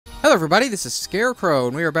Hello everybody, this is Scarecrow,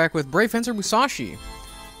 and we are back with Brave Fencer Musashi.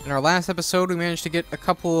 In our last episode, we managed to get a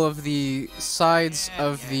couple of the sides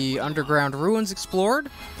of the underground ruins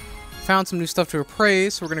explored. Found some new stuff to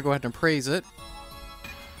appraise, so we're going to go ahead and appraise it.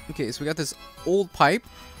 Okay, so we got this old pipe.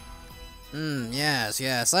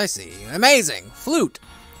 Yes, I see. Amazing! Flute!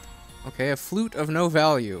 Okay, a flute of no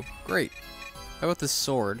value. Great. How about this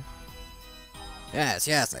sword? Yes,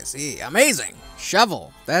 I see. Amazing!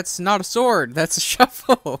 Shovel! That's not a sword, that's a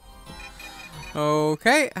shovel!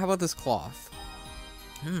 Okay, how about this cloth?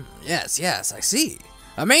 Yes, I see.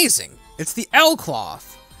 Amazing! It's the L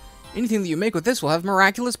cloth! Anything that you make with this will have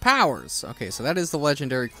miraculous powers. Okay, so that is the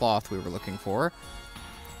legendary cloth we were looking for.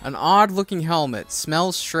 An odd-looking helmet.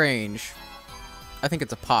 Smells strange. I think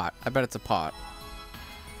it's a pot. I bet it's a pot.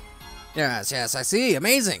 Yes, I see.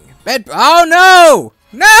 Amazing. Oh, no!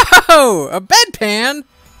 No! A bedpan?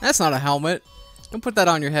 That's not a helmet. Don't put that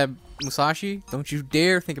on your head, Musashi. Don't you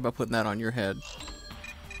dare think about putting that on your head.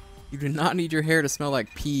 You do not need your hair to smell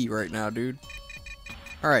like pee right now, dude.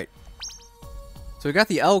 Alright. So we got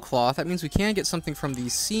the L cloth. That means we can get something from the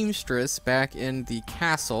seamstress back in the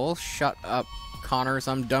castle. Shut up, Connors.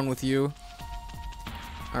 I'm done with you.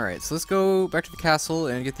 Alright, so let's go back to the castle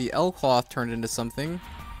and get the L cloth turned into something.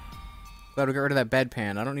 Glad we got rid of that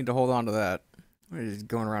bedpan. I don't need to hold on to that. What are you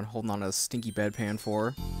going around holding on to a stinky bedpan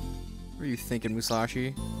for? What are you thinking,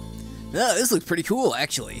 Musashi? No, this looks pretty cool,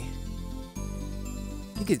 actually.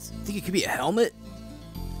 Think it could be a helmet?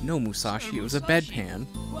 No, Musashi, it was a bedpan.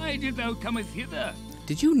 Why did thou cometh hither?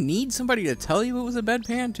 Did you need somebody to tell you it was a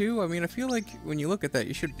bedpan, too? I mean, I feel like when you look at that,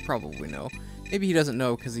 you should probably know. Maybe he doesn't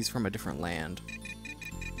know because he's from a different land.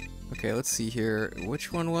 Okay, let's see here.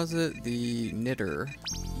 Which one was it? The knitter.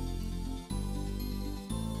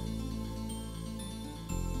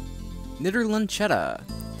 Knitter Lanchetta.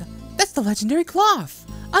 That's the legendary cloth!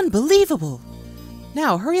 Unbelievable!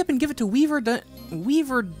 Now, hurry up and give it to Weaver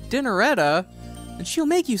Dinneretta, and she'll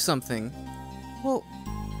make you something. Well,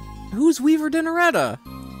 who's Weaver Dinneretta?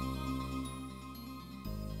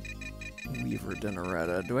 Weaver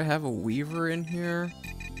Dinneretta. Do I have a Weaver in here?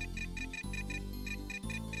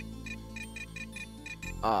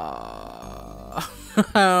 Oh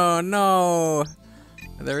no!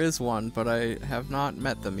 There is one, but I have not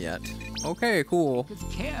met them yet. Okay, cool.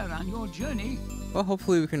 With care on your journey. Well,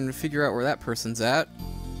 hopefully we can figure out where that person's at.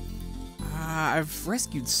 I've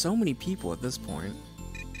rescued so many people at this point.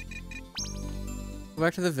 Go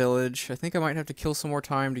back to the village. I think I might have to kill some more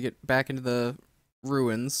time to get back into the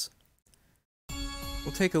ruins.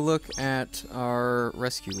 We'll take a look at our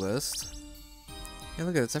rescue list. Hey,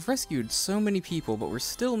 look at this. I've rescued so many people, but we're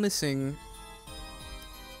still missing,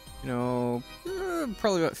 you know,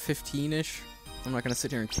 probably about 15-ish. I'm not going to sit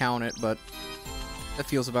here and count it, but that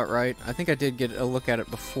feels about right. I think I did get a look at it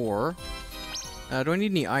before. Do I need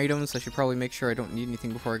any items? I should probably make sure I don't need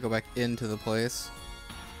anything before I go back into the place.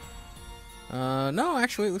 No,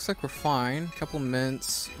 actually, it looks like we're fine. A couple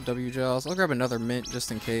mints, W gels. I'll grab another mint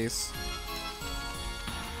just in case.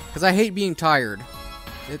 Because I hate being tired.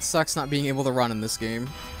 It sucks not being able to run in this game.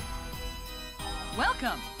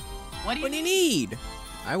 Welcome! What do you need?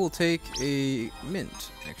 I will take a mint,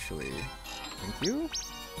 actually. Thank you.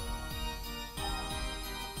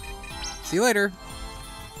 See you later.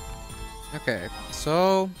 Okay,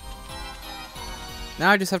 so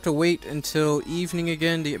now I just have to wait until evening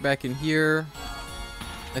again to get back in here.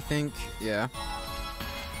 I think, yeah.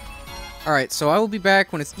 Alright, so I will be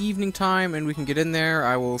back when it's evening time and we can get in there.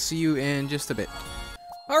 I will see you in just a bit.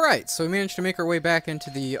 Alright, so we managed to make our way back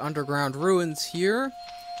into the underground ruins here.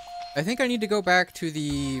 I think I need to go back to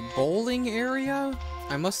the bowling area.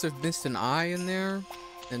 I must have missed an eye in there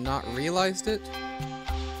and not realized it.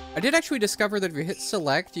 I did actually discover that if you hit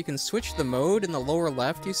select, you can switch the mode in the lower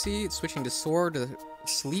left, you see? It's switching to sword to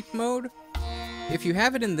sleep mode. If you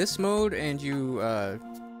have it in this mode and you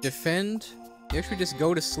defend, you actually just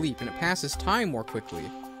go to sleep and it passes time more quickly.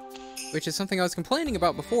 Which is something I was complaining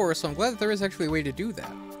about before, so I'm glad that there is actually a way to do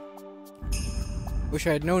that. Wish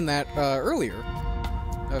I had known that earlier.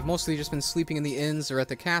 I've mostly just been sleeping in the inns or at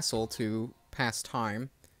the castle to pass time,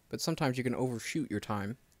 but sometimes you can overshoot your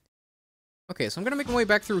time. Okay, so I'm going to make my way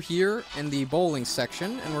back through here in the bowling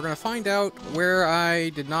section, and we're going to find out where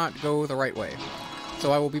I did not go the right way.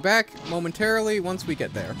 So I will be back momentarily once we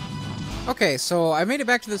get there. Okay, so I made it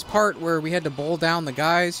back to this part where we had to bowl down the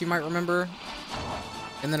guys, you might remember.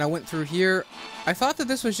 And then I went through here. I thought that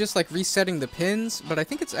this was just like resetting the pins, but I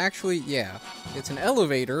think it's actually, yeah, it's an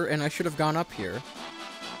elevator, and I should have gone up here.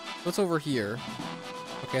 What's over here?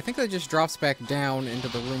 Okay, I think that just drops back down into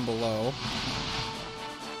the room below.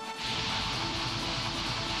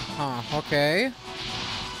 Huh, okay.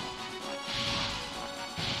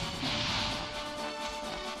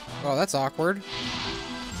 Oh, that's awkward.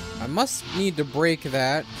 I must need to break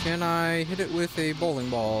that. Can I hit it with a bowling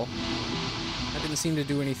ball? That didn't seem to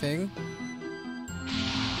do anything.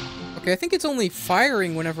 Okay, I think it's only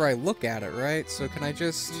firing whenever I look at it, right? So can I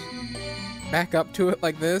just back up to it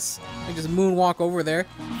like this? And just moonwalk over there.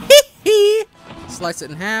 Slice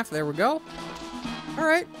it in half. There we go.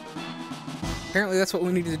 Alright. Apparently that's what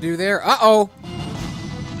we needed to do there. Uh-oh!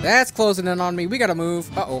 That's closing in on me. We gotta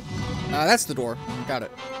move. Uh-oh. That's the door. Got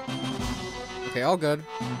it. Okay, all good.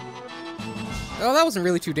 Oh, that wasn't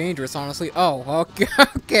really too dangerous, honestly. Oh, okay.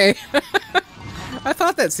 Okay. I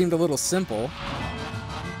thought that seemed a little simple.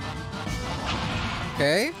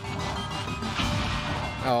 Okay.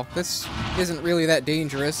 Oh, this isn't really that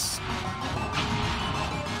dangerous.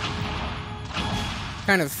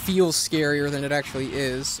 Kind of feels scarier than it actually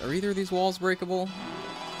is. Are either of these walls breakable?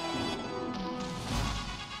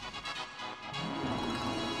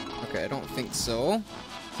 Okay, I don't think so.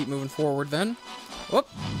 Keep moving forward then. Whoop!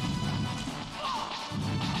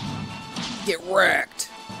 Get wrecked!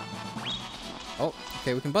 Oh,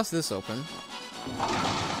 okay, we can bust this open.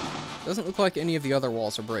 Doesn't look like any of the other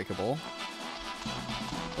walls are breakable.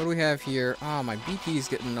 What do we have here? Ah, my BP is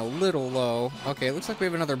getting a little low. Okay, it looks like we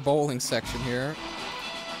have another bowling section here.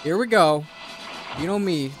 Here we go. You know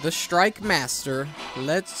me, the Strike Master.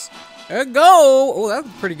 Let's go! Oh, that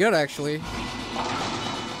was pretty good, actually.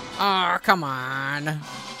 Ah, come on.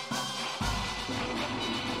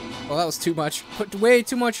 Well, that was too much. Put way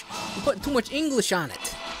too much. You put too much English on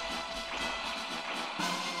it.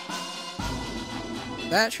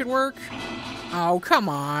 That should work. Oh, come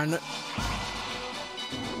on.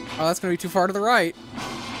 Oh, that's gonna be too far to the right.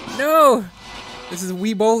 No! This is a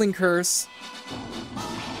Wii bowling curse.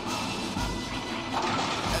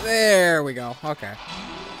 There we go. Okay.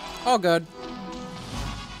 All good.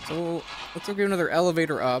 So, let's go get another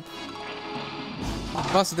elevator up.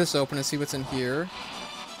 Bust this open and see what's in here.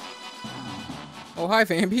 Oh, hi,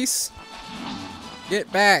 Fambies.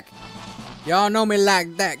 Get back. Y'all know me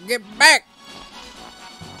like that. Get back!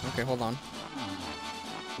 Okay, hold on.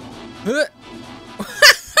 What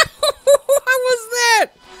was that?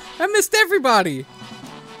 I missed everybody.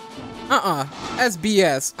 That's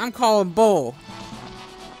BS. I'm calling bull.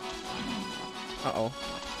 Uh-oh.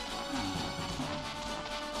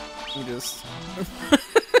 You just...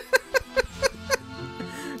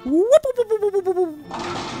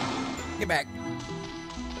 Get back.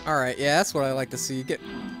 Alright, yeah, that's what I like to see. Get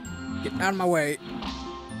out of my way.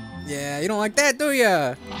 Yeah, you don't like that, do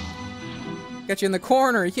ya? Got you in the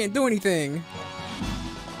corner, you can't do anything.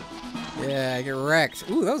 Yeah, get wrecked.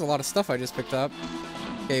 Ooh, that was a lot of stuff I just picked up.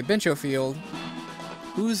 Okay, Bencho Field.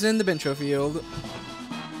 Who's in the Bencho Field?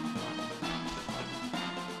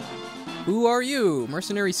 Who are you?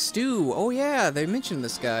 Mercenary Stew. Oh yeah, they mentioned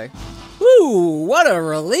this guy. Ooh, what a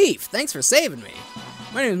relief! Thanks for saving me.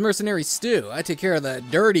 My name is Mercenary Stew. I take care of the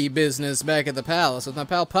dirty business back at the palace with my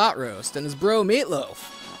pal Pot Roast and his bro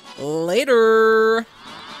Meatloaf. Later!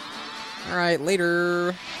 Alright,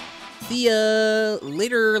 later. See ya!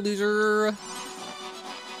 Later, loser!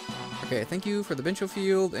 Okay, thank you for the Bencho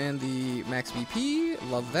Field and the Max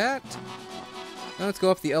BP. Love that. Now let's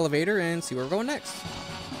go up the elevator and see where we're going next.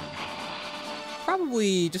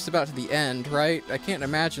 Probably just about to the end, right? I can't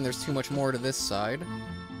imagine there's too much more to this side.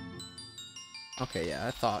 Okay, yeah,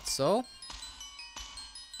 I thought so.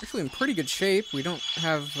 Actually in pretty good shape. We don't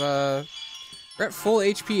have, we're at full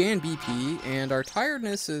HP and BP, and our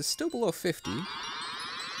tiredness is still below 50.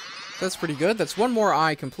 That's pretty good. That's one more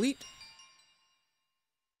eye complete.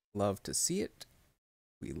 Love to see it.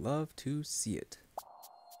 We love to see it.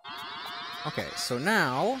 Okay, so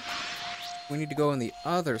now we need to go on the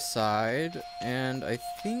other side, and I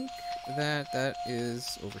think that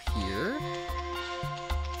is over here.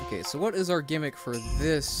 Okay, so what is our gimmick for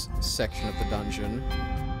this section of the dungeon?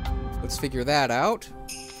 Let's figure that out.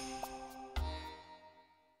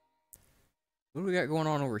 What do we got going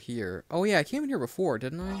on over here? Oh yeah, I came in here before,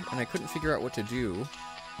 didn't I? And I couldn't figure out what to do.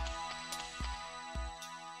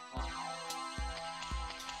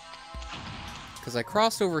 Because I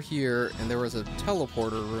crossed over here, and there was a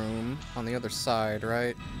teleporter room on the other side,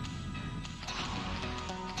 right?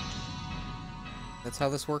 That's how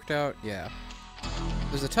this worked out? Yeah.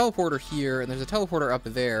 There's a teleporter here, and there's a teleporter up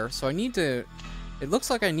there, so I need to... It looks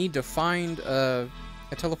like I need to find a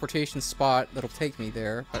teleportation spot that'll take me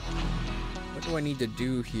there, but... What do I need to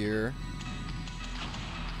do here?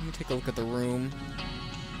 Let me take a look at the room.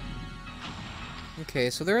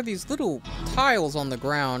 Okay, so there are these little tiles on the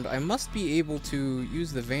ground. I must be able to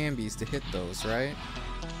use the Vambies to hit those, right?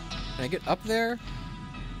 Can I get up there?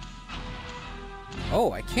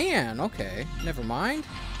 Oh, I can! Okay, never mind.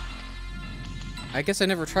 I guess I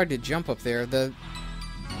never tried to jump up there. The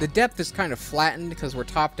depth is kind of flattened because we're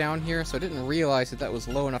top down here, so I didn't realize that that was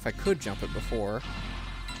low enough I could jump it before.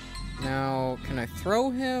 Now, can I throw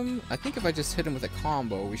him? I think if I just hit him with a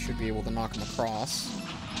combo, we should be able to knock him across.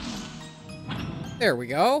 There we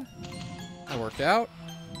go. That worked out.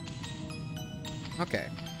 Okay.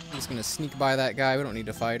 I'm just gonna sneak by that guy. We don't need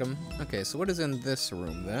to fight him. Okay, so what is in this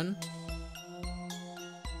room, then?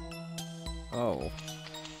 Oh.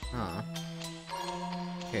 Huh.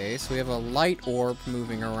 Okay, so we have a light orb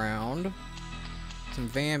moving around. Some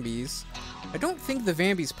Vambies. I don't think the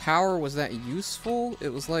Vambi's power was that useful. It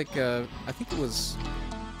was like, I think it was...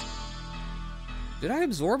 Did I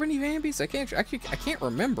absorb any Vambies? I can't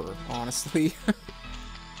remember, honestly.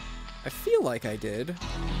 I feel like I did.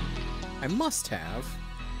 I must have.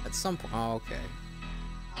 At some point. Oh, okay.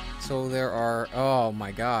 So there are... Oh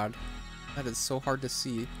my god. That is so hard to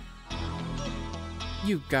see.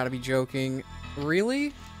 You gotta be joking.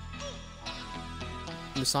 Really?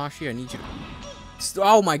 Musashi, I need you to...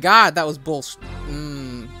 Oh my god, that was bull.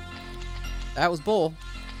 That was bull.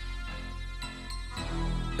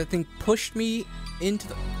 That thing pushed me into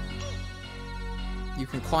the... You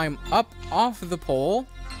can climb up off the pole.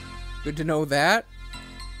 Good to know that.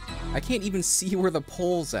 I can't even see where the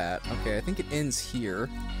pole's at. Okay, I think it ends here.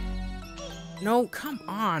 No, come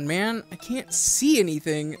on, man. I can't see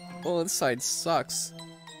anything. Oh, this side sucks.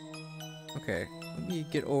 Okay, let me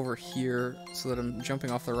get over here so that I'm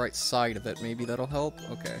jumping off the right side of it. Maybe that'll help.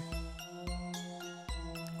 Okay.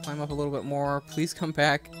 Climb up a little bit more. Please come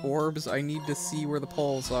back. Orbs, I need to see where the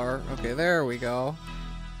poles are. Okay, there we go.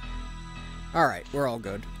 Alright, we're all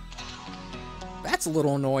good. That's a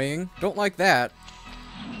little annoying. Don't like that.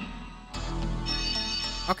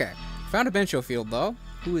 Okay. Found a Bencho field, though.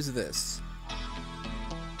 Who is this?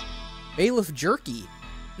 Bailiff Jerky.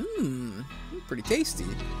 Pretty tasty.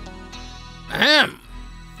 Ahem!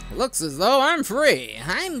 Looks as though I'm free.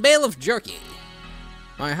 I'm Bailiff Jerky.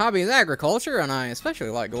 My hobby is agriculture, and I especially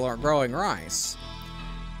like growing rice.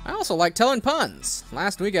 I also like telling puns.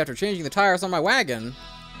 Last week, after changing the tires on my wagon,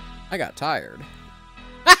 I got tired.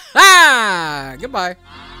 Ha ha! Goodbye.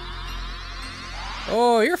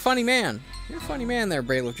 Oh, you're a funny man. You're a funny man there,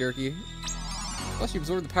 Bailiff Jerky. Plus, you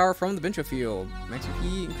absorb the power from the Bencho field. Makes your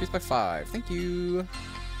P increase by 5. Thank you.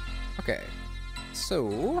 Okay.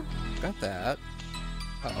 So, got that.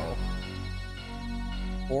 Uh-oh.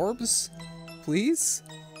 Orbs? Please?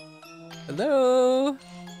 Hello?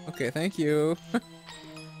 Okay, thank you.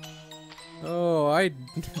 Oh,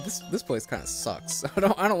 this place kind of sucks. I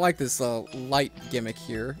don't like this light gimmick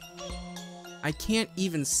here. I can't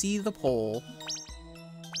even see the pole.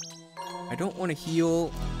 I don't want to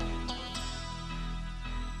heal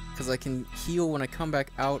because I can heal when I come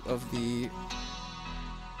back out of the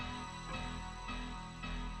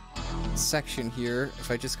section here.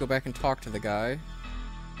 If I just go back and talk to the guy,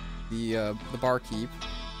 the barkeep.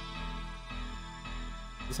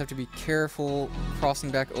 Just have to be careful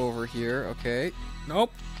crossing back over here. Okay.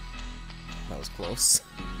 Nope. That was close.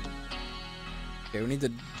 Okay, we need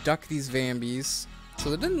to duck these Vambies.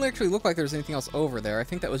 So it didn't actually look like there was anything else over there. I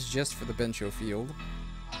think that was just for the Bencho field.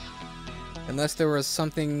 Unless there was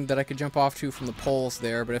something that I could jump off to from the poles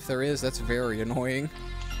there, but if there is, that's very annoying.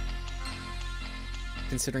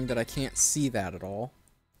 Considering that I can't see that at all.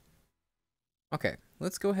 Okay,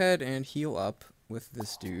 let's go ahead and heal up with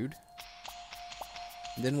this dude.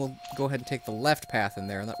 Then we'll go ahead and take the left path in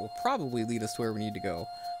there, and that will probably lead us to where we need to go.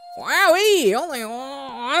 Wowee! Only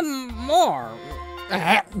one more!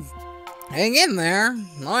 Hang in there!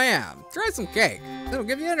 Oh yeah, try some cake. It'll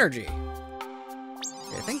give you energy.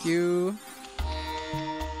 Okay, thank you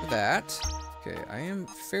for that. Okay, I am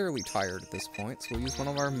fairly tired at this point, so we'll use one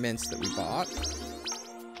of our mints that we bought.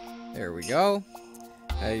 There we go.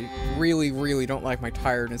 I really, really don't like my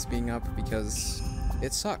tiredness being up because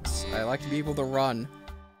it sucks. I like to be able to run.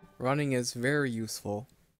 Running is very useful.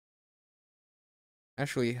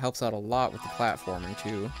 Actually helps out a lot with the platforming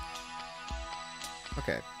too.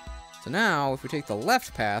 Okay. So now, if we take the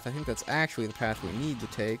left path, I think that's actually the path we need to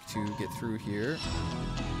take to get through here.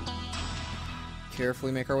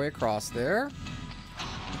 Carefully make our way across there.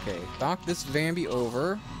 Okay, knock this Vambi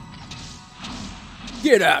over.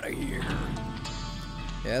 Get out of here!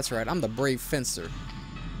 Yeah, that's right, I'm the brave fencer.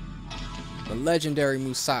 The legendary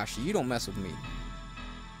Musashi. You don't mess with me.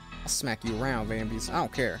 I'll smack you around, Vambies. I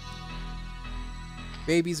don't care.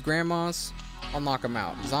 Babies, grandmas, I'll knock them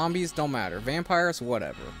out. Zombies, don't matter. Vampires,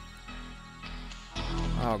 whatever.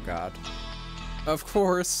 Oh god. Of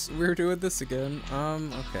course, we're doing this again.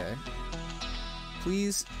 Okay.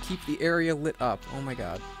 Please keep the area lit up. Oh my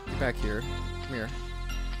god. Get back here. Come here.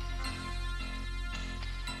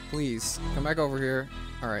 Please, come back over here.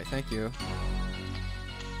 Alright, thank you.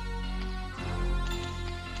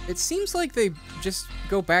 It seems like they just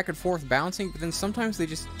go back and forth bouncing, but then sometimes they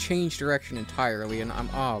just change direction entirely, and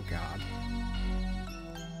oh god.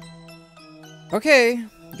 Okay,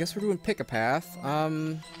 I guess we're doing pick a path.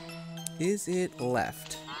 Is it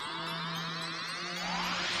left?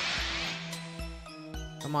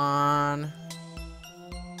 Come on.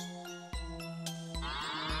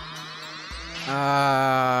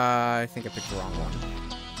 I think I picked the wrong one.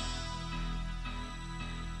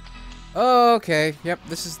 Okay, yep,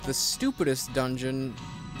 this is the stupidest dungeon.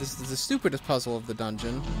 This is the stupidest puzzle of the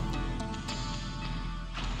dungeon.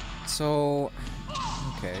 So,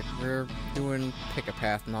 okay, we're doing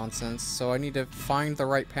pick-a-path nonsense, so I need to find the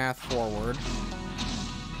right path forward.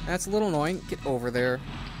 That's a little annoying. Get over there.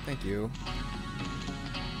 Thank you.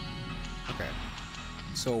 Okay.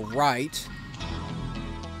 So, right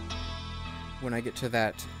when I get to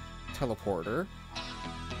that teleporter.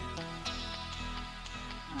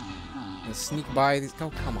 And sneak by these.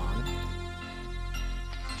 Oh, come on.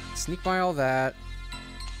 Sneak by all that.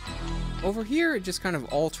 Over here, it just kind of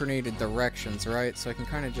alternated directions, right? So I can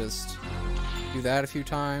kind of just do that a few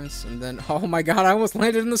times, and then, oh my god, I almost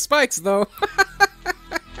landed in the spikes, though.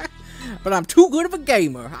 But I'm too good of a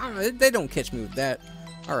gamer. They don't catch me with that.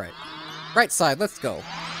 Alright. Right side, let's go.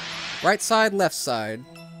 Right side, left side.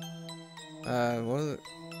 What was it?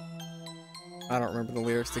 I don't remember the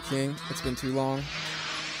lyrics to King. It's been too long.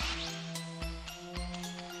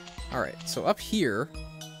 Alright, so up here,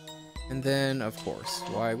 and then, of course,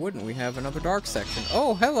 why wouldn't we have another dark section?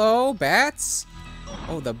 Oh, hello, bats!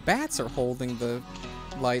 Oh, the bats are holding the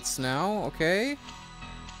lights now, okay.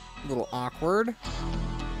 A little awkward.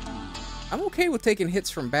 I'm okay with taking hits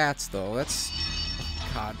from bats, though. That's...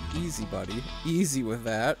 God, easy, buddy. Easy with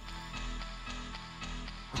that.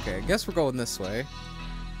 Okay, I guess we're going this way.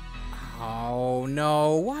 Oh,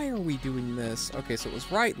 no. Why are we doing this? Okay, so it was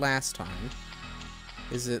right last time.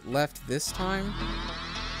 Is it left this time?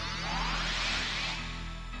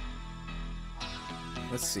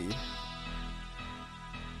 Let's see.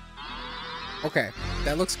 Okay,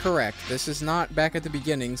 that looks correct. This is not back at the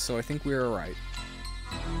beginning, so I think we were right.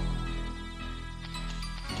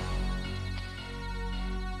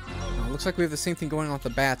 Oh, looks like we have the same thing going on with the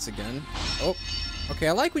bats again. Oh, okay,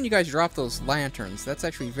 I like when you guys drop those lanterns. That's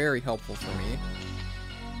actually very helpful for me.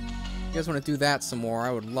 If you guys want to do that some more,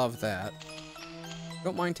 I would love that.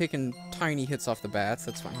 Don't mind taking tiny hits off the bats,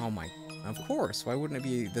 that's fine. Oh my, of course, why wouldn't it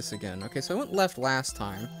be this again? Okay, so I went left last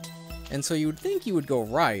time, and so you would think you would go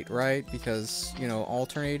right, right? Because, you know,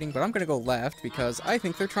 alternating, but I'm gonna go left because I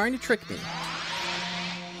think they're trying to trick me.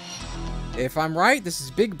 If I'm right, this is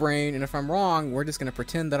big brain, and if I'm wrong, we're just gonna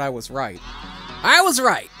pretend that I was right. I was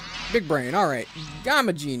right! Big brain, alright. I'm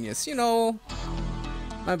a genius, you know.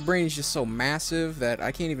 My brain is just so massive that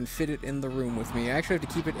I can't even fit it in the room with me. I actually have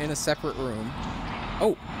to keep it in a separate room.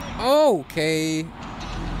 Oh, okay.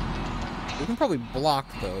 We can probably block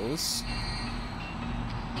those.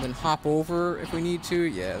 And then hop over if we need to.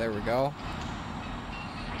 Yeah, there we go.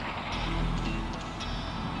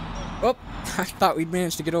 Oh, I thought we'd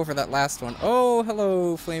managed to get over that last one. Oh,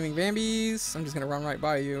 hello, flaming Bambies. I'm just gonna run right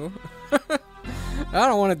by you. I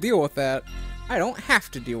don't want to deal with that. I don't have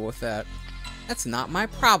to deal with that. That's not my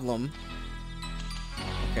problem.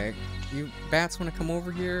 Okay. You bats want to come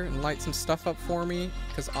over here and light some stuff up for me?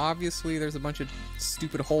 Because obviously there's a bunch of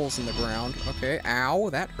stupid holes in the ground. Okay, ow,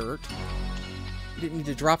 that hurt. You didn't need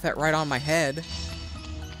to drop that right on my head.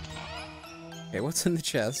 Okay, what's in the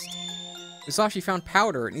chest? Musashi found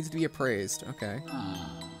powder. It needs to be appraised. Okay.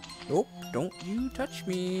 Nope, don't you touch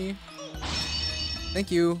me.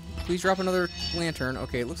 Thank you. Please drop another lantern.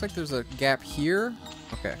 Okay, it looks like there's a gap here.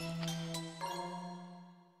 Okay.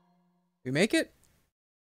 We make it?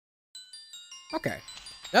 Okay.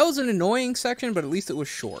 That was an annoying section, but at least it was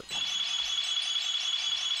short.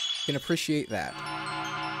 Can appreciate that.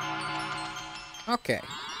 Okay.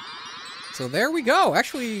 So there we go.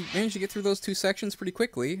 Actually managed to get through those two sections pretty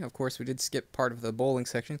quickly. Of course, we did skip part of the bowling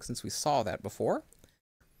section since we saw that before.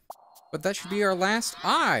 But that should be our last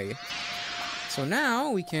eye. So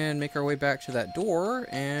now we can make our way back to that door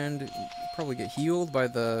and probably get healed by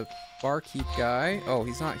the barkeep guy. Oh,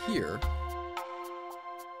 he's not here.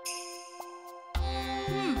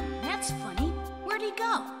 That's funny. Where'd he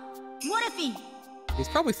go? What if he... He's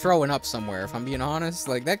probably throwing up somewhere, if I'm being honest.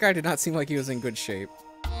 Like, that guy did not seem like he was in good shape.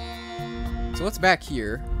 So what's back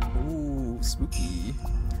here? Ooh, spooky.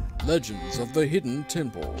 Legends of the Hidden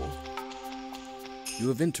Temple. You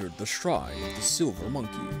have entered the Shrine of the Silver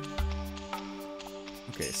Monkey.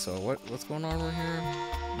 Okay, so what's going on over here?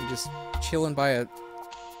 I'm just chilling by a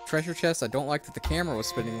treasure chest. I don't like that the camera was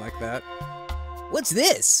spinning like that. What's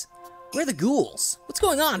this? Where are the ghouls? What's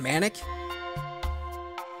going on, Manic?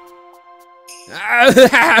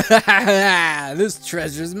 This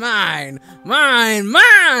treasure's mine! Mine!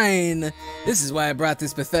 Mine! This is why I bought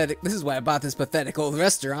this pathetic old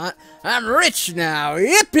restaurant. I'm rich now!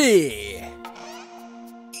 Yippee!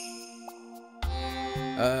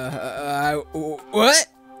 What?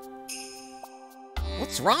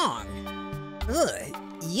 What's wrong? Ugh,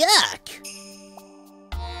 yuck!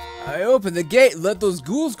 I opened the gate and let those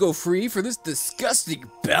ghouls go free for this disgusting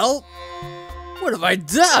belt? What have I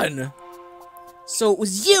done? So it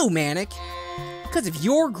was you, Manic. Because of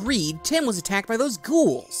your greed, Tim was attacked by those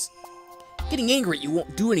ghouls. Getting angry at you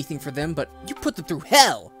won't do anything for them, but you put them through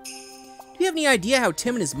hell. Do you have any idea how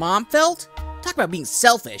Tim and his mom felt? Talk about being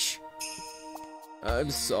selfish.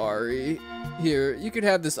 I'm sorry. Here, you could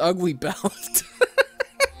have this ugly belt.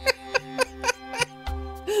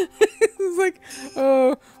 It's like,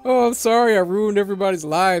 oh, I'm sorry, I ruined everybody's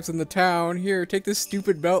lives in the town. Here, take this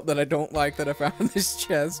stupid belt that I don't like that I found in this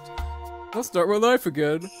chest. I'll start my life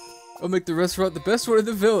again. I'll make the restaurant the best one in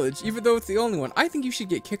the village, even though it's the only one. I think you should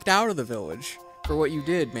get kicked out of the village for what you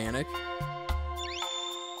did, Manic.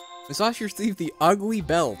 Musashi received the ugly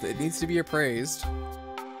belt. It needs to be appraised.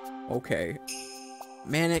 Okay.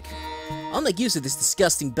 Manic, I'll make use of this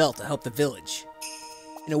disgusting belt to help the village.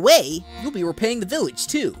 In a way, you'll be repaying the village,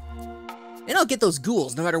 too. And I'll get those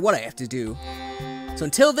ghouls no matter what I have to do. So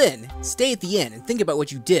until then, stay at the inn and think about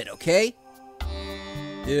what you did, okay?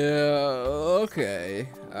 Yeah, okay.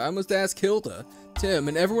 I must ask Hilda, Tim,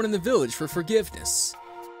 and everyone in the village for forgiveness.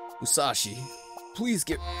 Musashi, please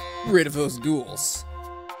get rid of those ghouls.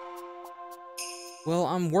 Well,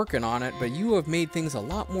 I'm working on it, but you have made things a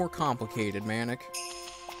lot more complicated, Manic.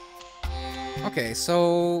 Okay,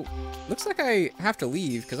 so looks like I have to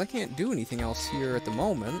leave because I can't do anything else here at the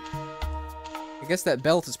moment. I guess that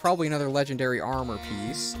belt is probably another legendary armor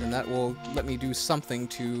piece, and that will let me do something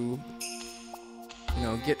to, you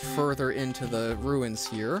know, get further into the ruins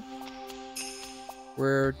here.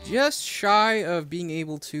 We're just shy of being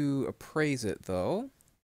able to appraise it, though,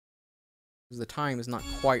 because the time is not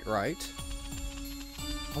quite right.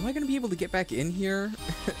 Am I going to be able to get back in here?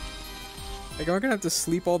 Like, am I going to have to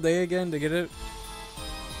sleep all day again to get it?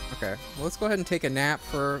 Okay, well, let's go ahead and take a nap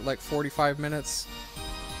for, like, 45 minutes.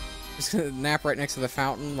 Just gonna nap right next to the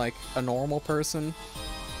fountain, like a normal person.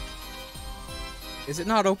 Is it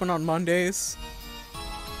not open on Mondays?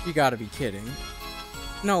 You gotta be kidding.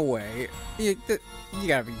 No way. You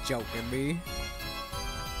gotta be joking me.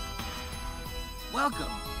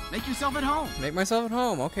 Welcome. Make yourself at home. Make myself at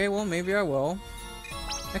home. Okay, well, maybe I will.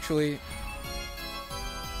 Actually...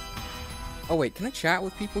 Oh, wait, can I chat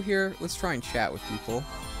with people here? Let's try and chat with people.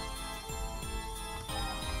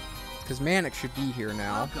 Because Manic should be here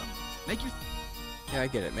now. Welcome. Make your... Yeah, I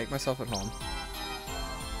get it. Make myself at home.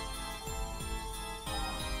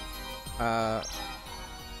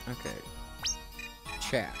 Okay.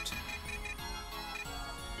 Chat.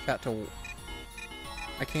 Chat to...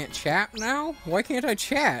 I can't chat now? Why can't I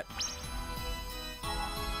chat?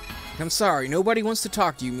 I'm sorry, nobody wants to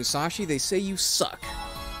talk to you, Musashi. They say you suck.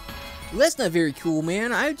 Well, that's not very cool,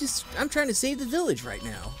 man. I'm trying to save the village right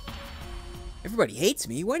now. Everybody hates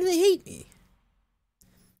me. Why do they hate me?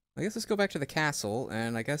 I guess let's go back to the castle,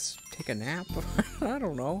 and I guess take a nap? I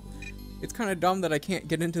don't know. It's kind of dumb that I can't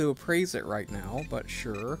get into to appraise it right now, but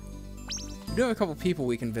sure. We do have a couple people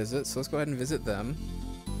we can visit, so let's go ahead and visit them.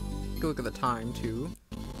 Take a look at the time, too.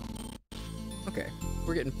 Okay,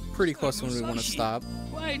 we're getting pretty close to when we want to stop.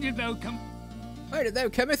 Why did thou come? Why did thou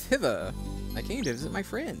cometh hither? I came to visit my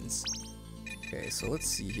friends. Okay, so let's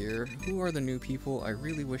see here. Who are the new people? I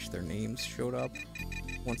really wish their names showed up.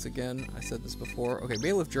 Once again, I said this before. Okay,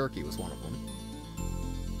 Bailiff Jerky was one of them.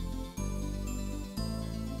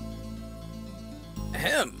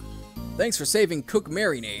 Ahem! Thanks for saving Cook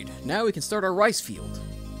Marinade. Now we can start our rice field.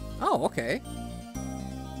 Oh, okay.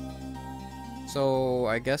 So,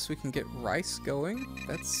 I guess we can get rice going.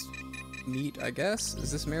 That's neat, I guess.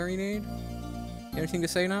 Is this Marinade? Anything to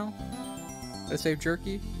say now? Did I save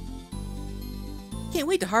Jerky? Can't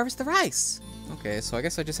wait to harvest the rice. Okay, so I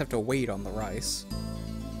guess I just have to wait on the rice.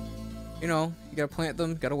 You know, you gotta plant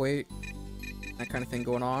them, gotta wait. That kind of thing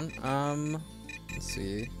going on. Let's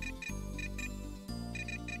see.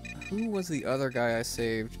 Who was the other guy I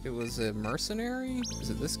saved? It was a mercenary? Is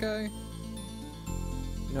it this guy?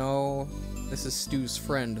 No, this is Stu's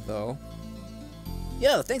friend, though.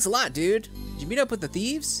 Yo, thanks a lot, dude. Did you meet up with the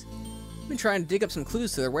thieves? I've been trying to dig up some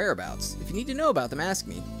clues to their whereabouts. If you need to know about them, ask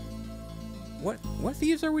me. What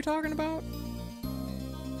thieves are we talking about?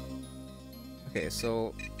 Okay,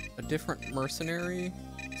 so a different mercenary.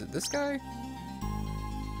 Is it this guy?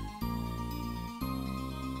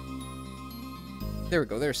 There we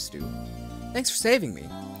go, there's Stu. Thanks for saving me.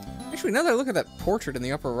 Actually, now that I look at that portrait in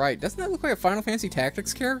the upper right, doesn't that look like a Final Fantasy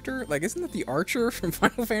Tactics character? Like, isn't that the archer from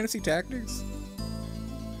Final Fantasy Tactics?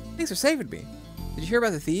 Thanks for saving me. Did you hear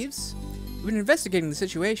about the thieves? We've been investigating the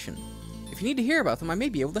situation. If you need to hear about them, I may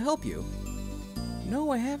be able to help you. No,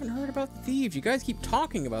 I haven't heard about the thieves. You guys keep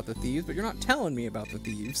talking about the thieves, but you're not telling me about the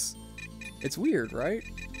thieves. It's weird, right?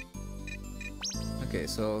 Okay,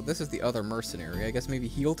 so this is the other mercenary. I guess maybe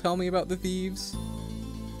he'll tell me about the thieves.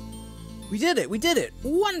 We did it! We did it!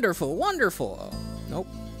 Wonderful! Wonderful! Oh, nope.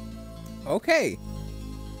 Okay.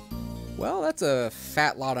 Well, that's a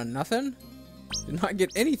fat lot of nothing. Did not get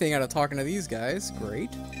anything out of talking to these guys. Great.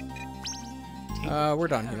 We're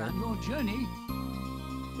done here. On your journey.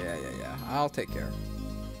 Yeah. I'll take care.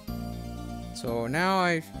 So now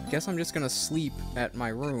I guess I'm just gonna sleep at my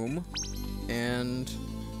room. And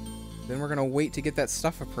then we're gonna wait to get that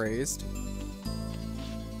stuff appraised.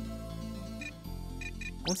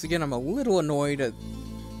 Once again, I'm a little annoyed at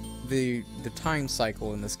the time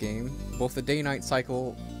cycle in this game. Both the day-night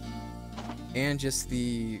cycle and just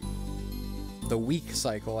the week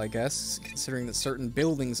cycle, I guess, considering that certain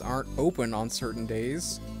buildings aren't open on certain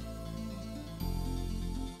days.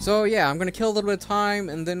 So yeah, I'm gonna kill a little bit of time,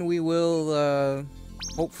 and then we will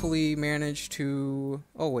hopefully manage to...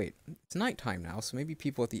 Oh wait, it's nighttime now, so maybe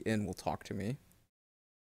people at the inn will talk to me.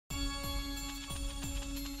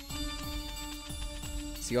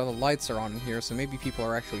 See, all the lights are on in here, so maybe people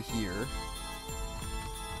are actually here.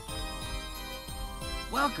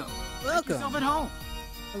 Welcome. Make Welcome. yourself at home.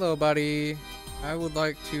 Hello, buddy. I would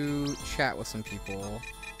like to chat with some people.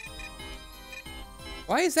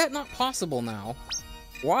 Why is that not possible now?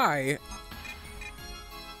 Why?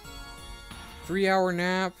 3-hour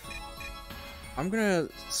nap. I'm gonna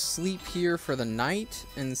sleep here for the night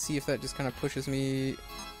and see if that just kind of pushes me...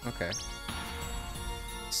 Okay.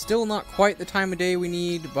 Still not quite the time of day we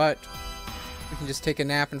need, but we can just take a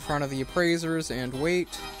nap in front of the appraisers and wait.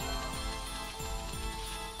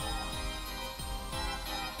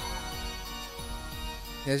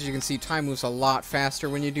 As you can see, time moves a lot faster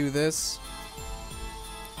when you do this.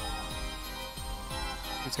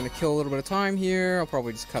 It's gonna kill a little bit of time here. I'll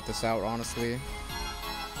probably just cut this out, honestly.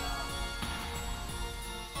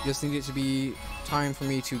 Just need it to be time for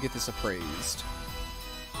me to get this appraised.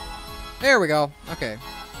 There we go. Okay.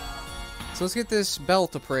 So let's get this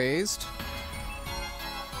belt appraised.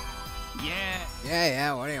 Yeah.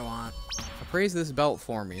 Yeah, what do you want? Appraise this belt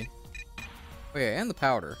for me. Oh yeah, and the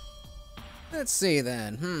powder. Let's see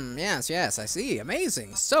then. Yes, I see.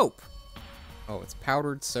 Amazing. Soap. Oh, it's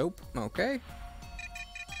powdered soap? Okay.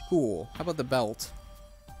 Cool. How about the belt?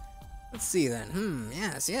 Let's see then.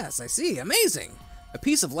 Yes, I see. Amazing. A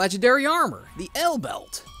piece of legendary armor. The L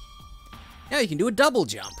belt. Now you can do a double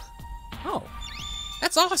jump. Oh.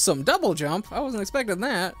 That's awesome! Double jump! I wasn't expecting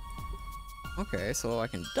that. Okay, so I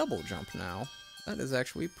can double jump now. That is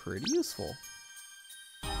actually pretty useful.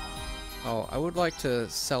 Oh, I would like to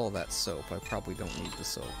sell that soap. I probably don't need the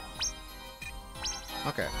soap.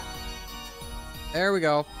 Okay. There we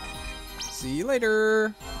go. See you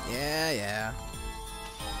later! Yeah.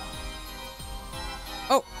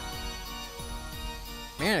 Oh!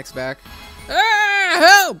 Manic's back.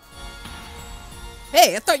 Ah! Help!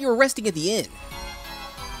 Hey, I thought you were resting at the inn.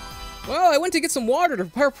 Well, I went to get some water to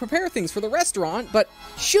prepare things for the restaurant, but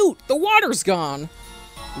shoot! The water's gone!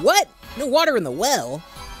 What? No water in the well?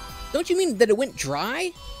 Don't you mean that it went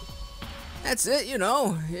dry? That's it, you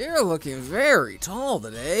know. You're looking very tall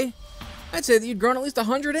today. I'd say that you'd grown at least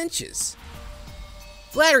 100 inches.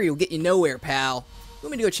 Flattery will get you nowhere, pal. You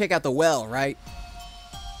want me to go check out the well, right?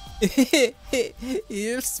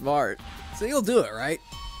 You're smart. So you'll do it, right?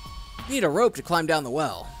 You need a rope to climb down the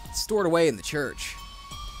well. It's stored away in the church.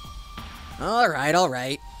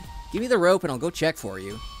 Alright. Give me the rope and I'll go check for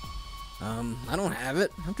you. I don't have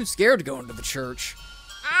it. I'm too scared to go into the church.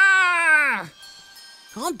 Ah!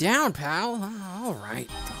 Calm down, pal. Alright,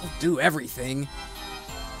 I'll do everything.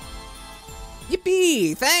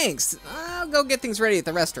 Yippee! Thanks! I'll go get things ready at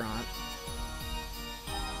the restaurant.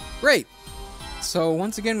 Great! So,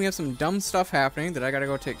 once again, we have some dumb stuff happening that I gotta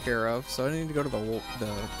go take care of. So I need to go to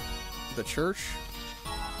the church.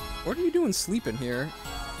 What are you doing sleeping here?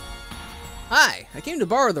 Hi, I came to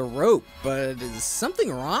borrow the rope, but is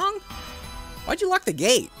something wrong? Why'd you lock the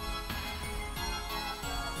gate?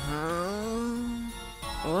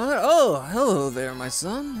 What? Oh, hello there, my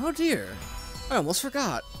son. Oh dear. I almost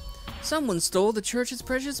forgot. Someone stole the church's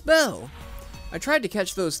precious bell. I tried to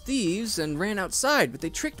catch those thieves and ran outside, but they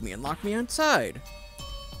tricked me and locked me outside.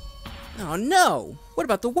 Oh no! What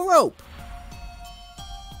about the rope?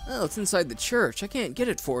 Oh, it's inside the church. I can't get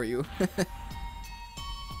it for you.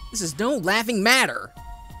 This is no laughing matter.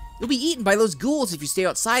 You'll be eaten by those ghouls if you stay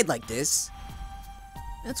outside like this.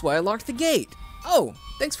 That's why I locked the gate. Oh,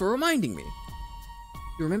 thanks for reminding me.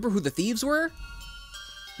 You remember who the thieves were?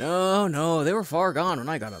 No, they were far gone when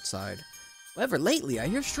I got outside. However, lately I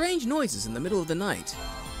hear strange noises in the middle of the night.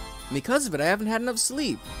 And because of it, I haven't had enough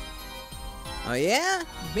sleep. Oh yeah?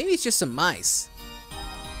 Maybe it's just some mice.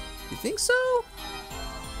 You think so?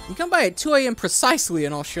 You come by at 2 a.m. precisely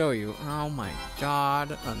and I'll show you. Oh my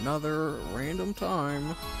god, another random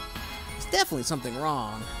time. There's definitely something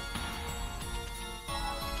wrong.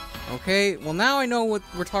 Okay, well now I know what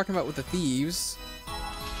we're talking about with the thieves.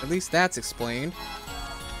 At least that's explained.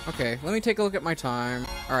 Okay, let me take a look at my time.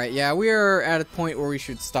 Alright, yeah, we are at a point where we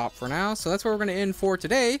should stop for now, so that's where we're going to end for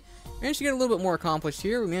today. Managed to get a little bit more accomplished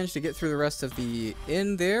here. We managed to get through the rest of the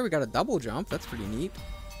end there. We got a double jump, that's pretty neat.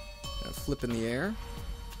 Flip in the air.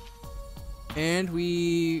 And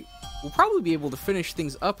we will probably be able to finish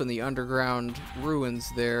things up in the underground ruins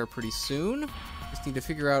there pretty soon. Just need to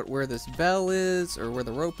figure out where this bell is, or where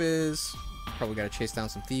the rope is. Probably got to chase down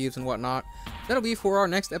some thieves and whatnot. That'll be for our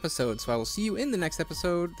next episode, so I will see you in the next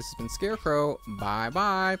episode. This has been Scarecrow.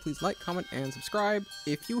 Bye-bye. Please like, comment, and subscribe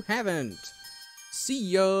if you haven't.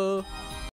 See ya!